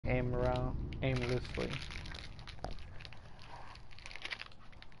aim around aimlessly.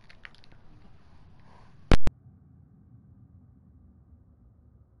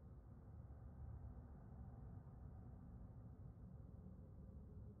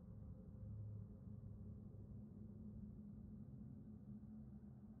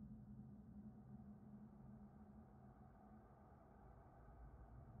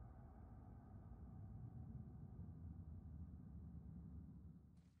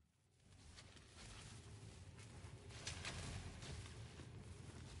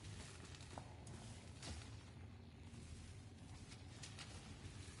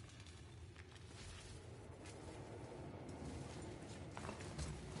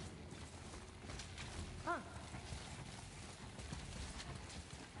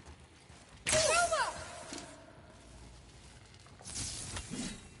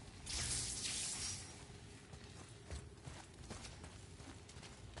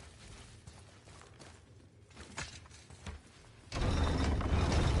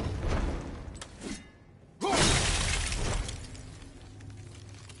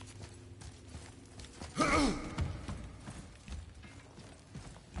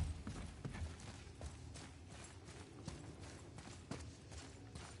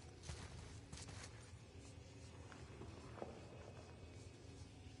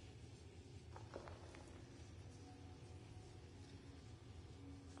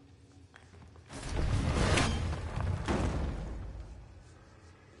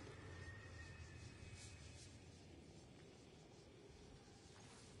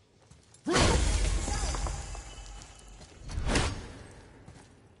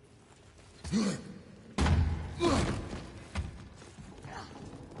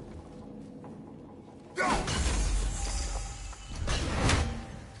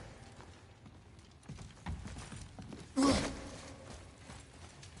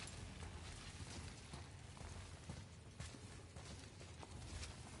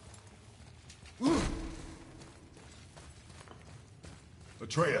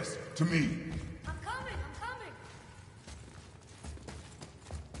 Atreus, to me. I'm coming, I'm coming.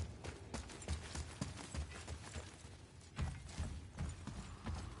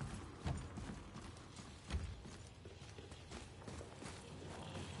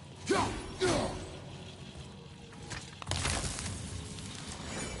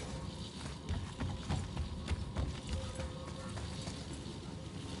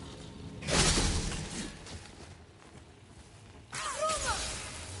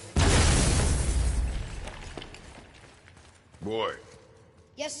 Boy.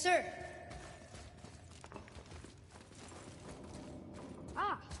 Yes, sir.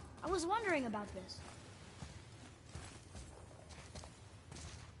 Ah, I was wondering about this.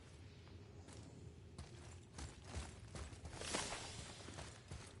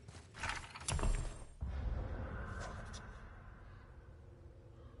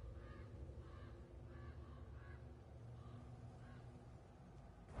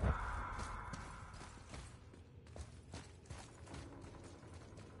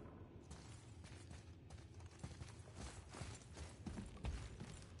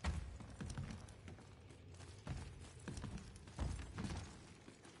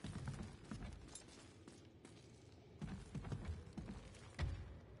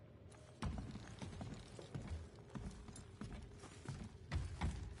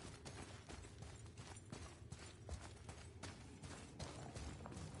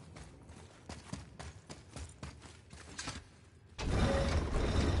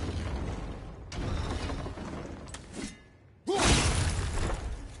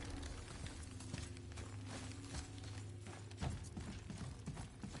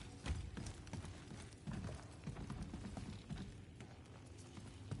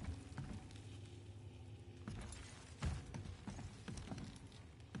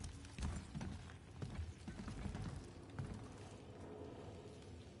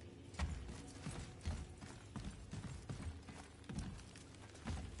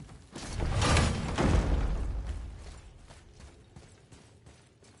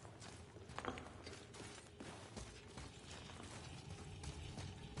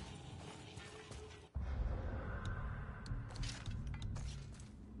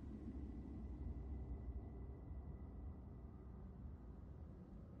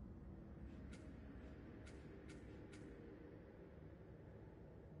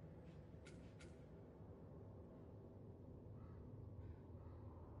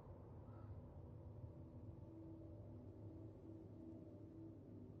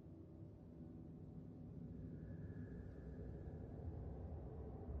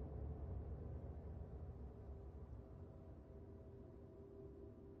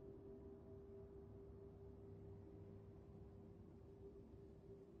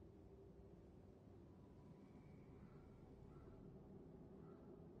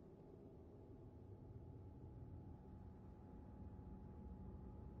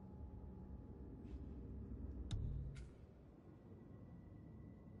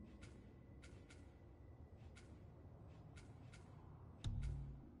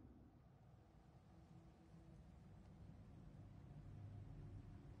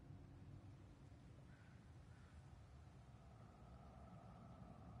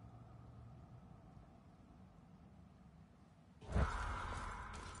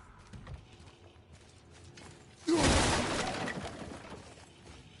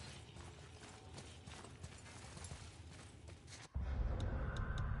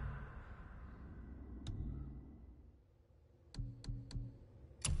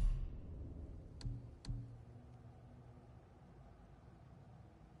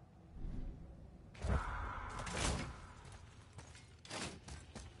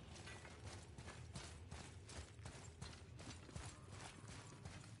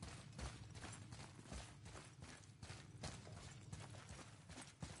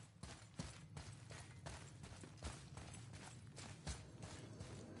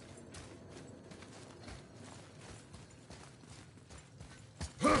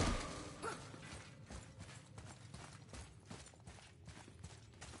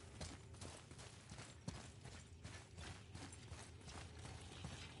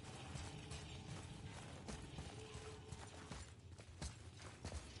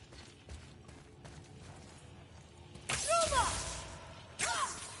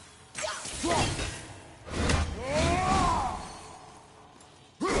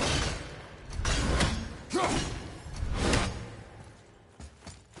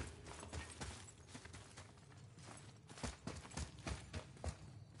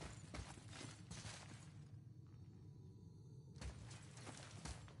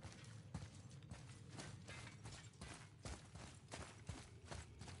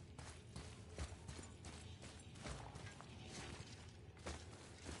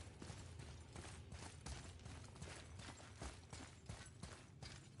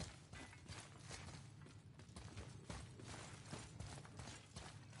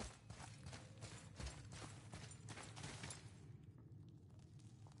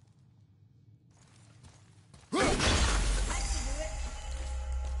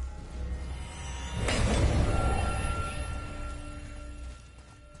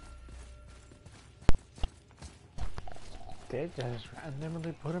 They just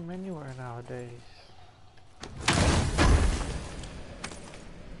randomly put them anywhere nowadays.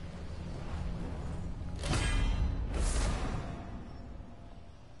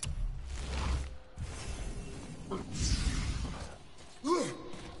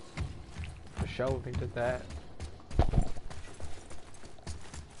 For sure they did that.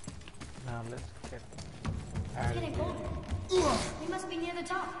 Now let's get out of Getting here. colder. We must be near the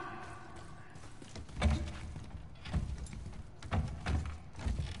top.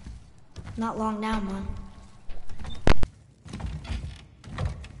 Not long now, Mon.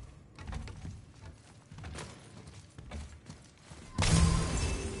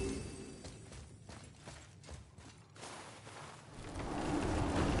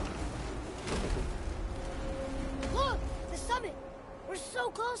 Look! The summit! We're so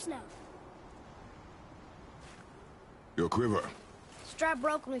close now. Your quiver. Strap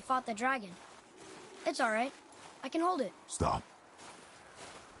broke when we fought the dragon. It's alright. I can hold it. Stop.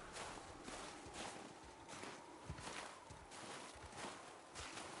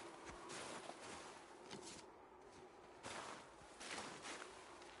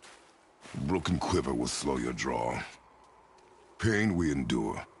 Broken quiver will slow your draw. Pain we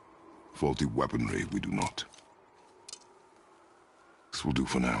endure. Faulty weaponry we do not. This will do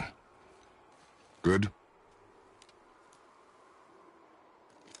for now. Good?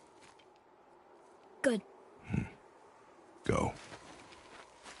 Good. Go.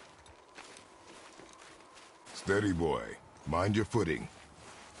 Steady, boy. Mind your footing.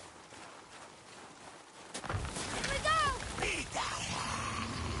 Here we go!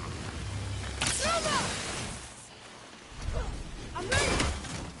 Silver! I'm ready!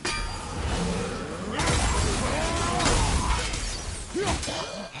 Get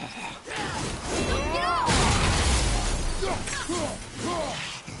up!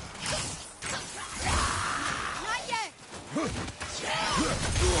 Not yet!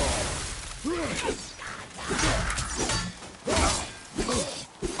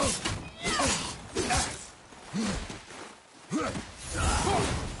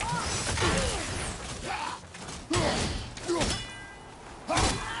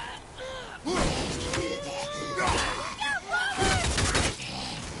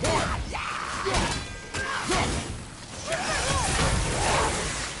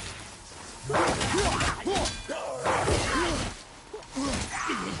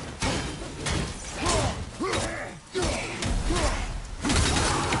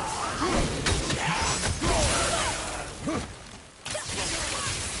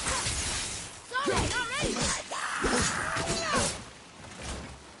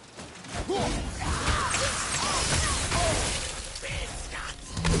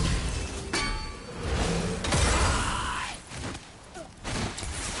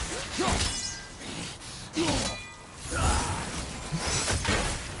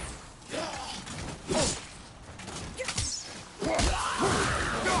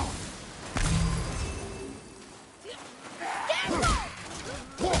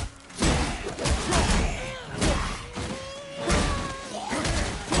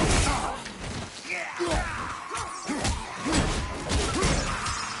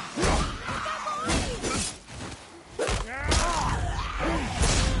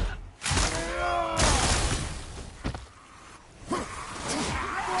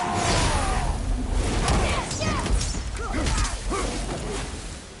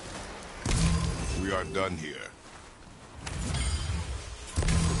 We are done here.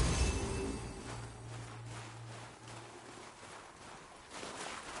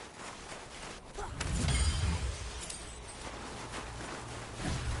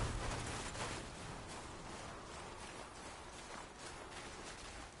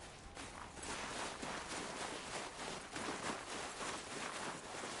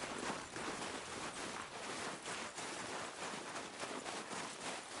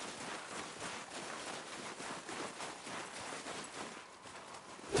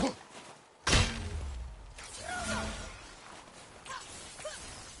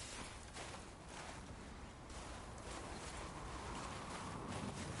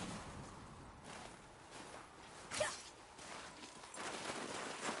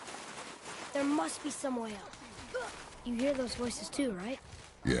 There must be some way out. You hear those voices too, right?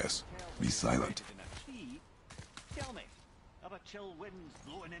 Yes. Be silent. In a tree? Tell me, are the chill winds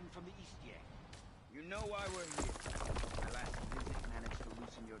blowing in from the east yet? You know why we're here. My last visit managed to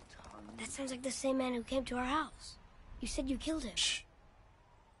loosen your tongue. That sounds like the same man who came to our house. You said you killed him. Shh.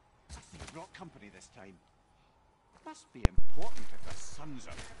 You brought company this time. Must be important if the sons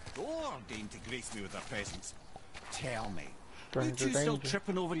are so ordained to grace me with their presence. Tell me, you Stranger two still danger.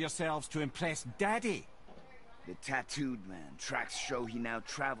 tripping over yourselves to impress Daddy? The tattooed man. Tracks show he now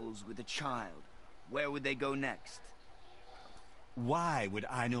travels with a child. Where would they go next? Why would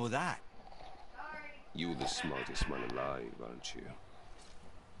I know that? You're the smartest man alive, aren't you?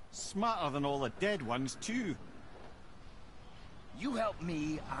 Smarter than all the dead ones, too. You help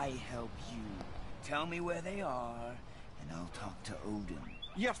me, I help you. Tell me where they are, and I'll talk to Odin.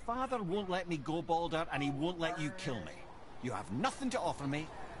 Your father won't let me go, Balder, and he won't let you kill me. You have nothing to offer me,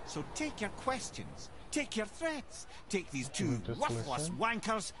 so take your questions, take your threats, take these two Just worthless listen.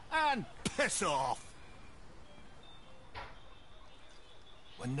 wankers, and piss off!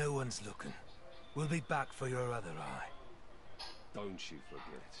 When no one's looking, we'll be back for your other eye. Don't you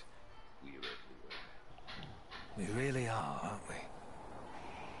forget, we're everywhere. We really are, aren't we?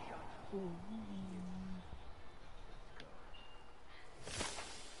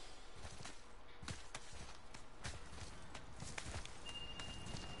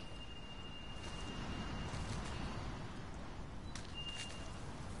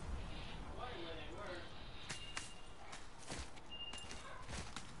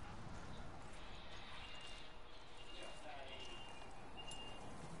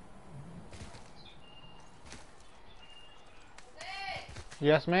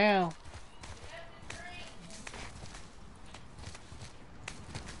 Yes, ma'am.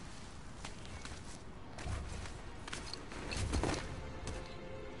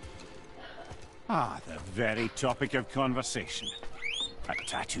 Ah, the very topic of conversation. A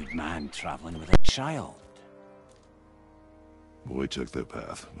tattooed man traveling with a child. Boy, check their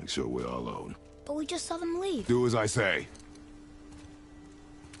path. Make sure we're all alone. But we just saw them leave. Do as I say.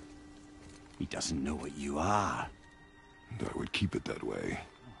 He doesn't know what you are. And I would keep it that way.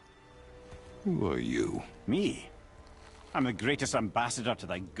 Who are you? Me? I'm the greatest ambassador to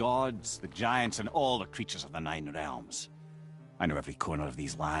the gods, the giants, and all the creatures of the Nine Realms. I know every corner of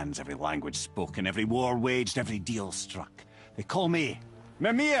these lands, every language spoken, every war waged, every deal struck. They call me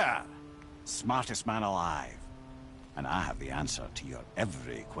Mimir, smartest man alive. And I have the answer to your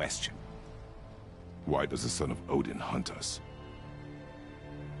every question. Why does the son of Odin hunt us?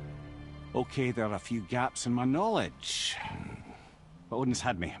 Okay, there are a few gaps in my knowledge. But Odin's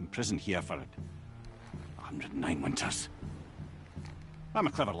had me imprisoned here for 109 winters. I'm a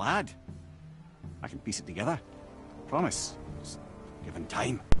clever lad. I can piece it together. Promise. Just given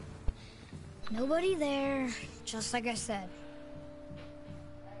time. Nobody there, just like I said.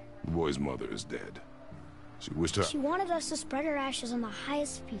 The boy's mother is dead. She wished her... She wanted us to spread her ashes on the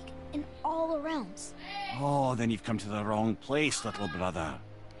highest peak in all the realms. Oh, then you've come to the wrong place, little brother.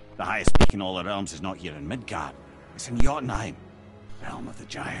 The highest peak in all the realms is not here in Midgard. It's in Jotunheim, realm of the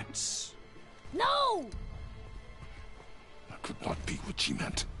giants. No! That could not be what she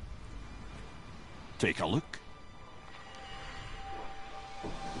meant. Take a look.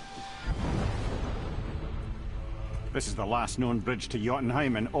 This is the last known bridge to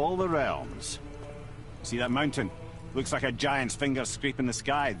Jotunheim in all the realms. See that mountain? Looks like a giant's finger scraping the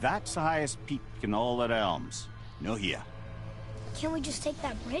sky. That's the highest peak in all the realms. No here. Can't we just take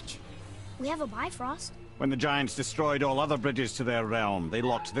that bridge? We have a Bifrost. When the giants destroyed all other bridges to their realm, they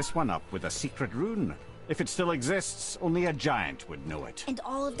locked this one up with a secret rune. If it still exists, only a giant would know it. And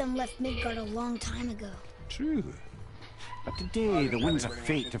all of them left Midgard a long time ago. True. But today, the winds of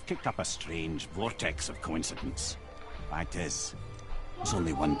fate have kicked up a strange vortex of coincidence. Fact is, there's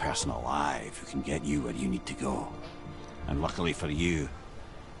only one person alive who can get you where you need to go. And luckily for you,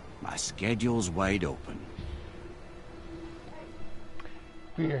 my schedule's wide open.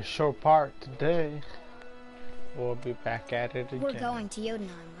 We are short part today. We'll be back at it again. We're going to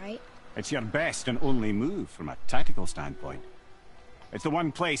Jotunheim, right? It's your best and only move from a tactical standpoint. It's the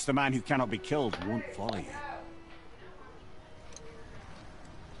one place the man who cannot be killed won't follow you.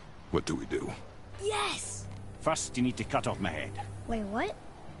 What do we do? Yes! First, you need to cut off my head. Wait, what?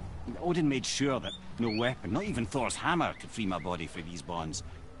 Odin made sure that no weapon, not even Thor's hammer, could free my body from these bonds.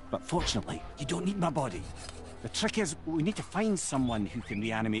 But fortunately, you don't need my body. The trick is, we need to find someone who can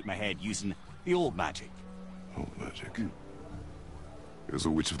reanimate my head using the old magic. Old magic. There's a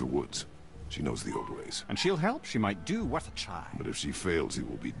witch of the woods. She knows the old ways. And she'll help, she might do, worth a try. But if she fails, he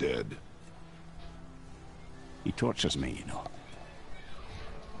will be dead. He tortures me, you know.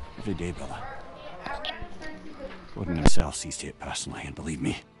 Every day, brother. Odin himself sees to it personally, and believe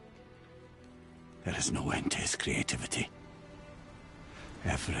me, there is no end to his creativity.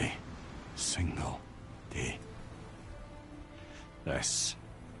 Every single day. This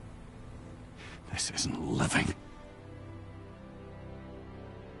isn't living.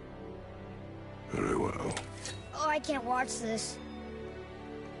 Very well. Oh, I can't watch this.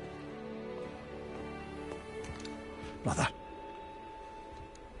 Brother,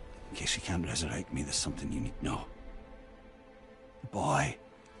 in case you can't resurrect me, there's something you need to know. The boy,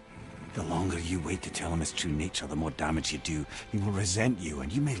 the longer you wait to tell him his true nature, the more damage you do. He will resent you,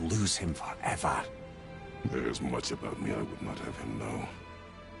 and you may lose him forever. There is much about me I would not have him know.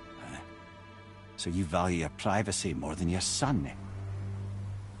 So you value your privacy more than your son, eh?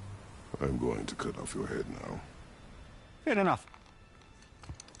 I'm going to cut off your head now. Fair enough.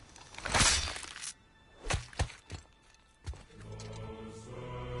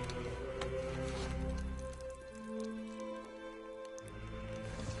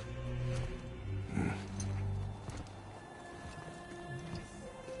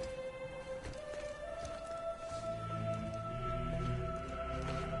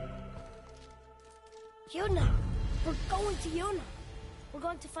 Yuna! We're going to Yuna! We're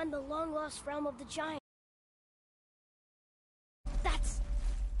going to find the long-lost realm of the giant.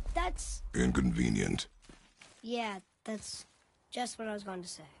 That's... Inconvenient. Yeah, that's just what I was going to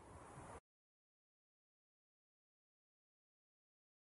say.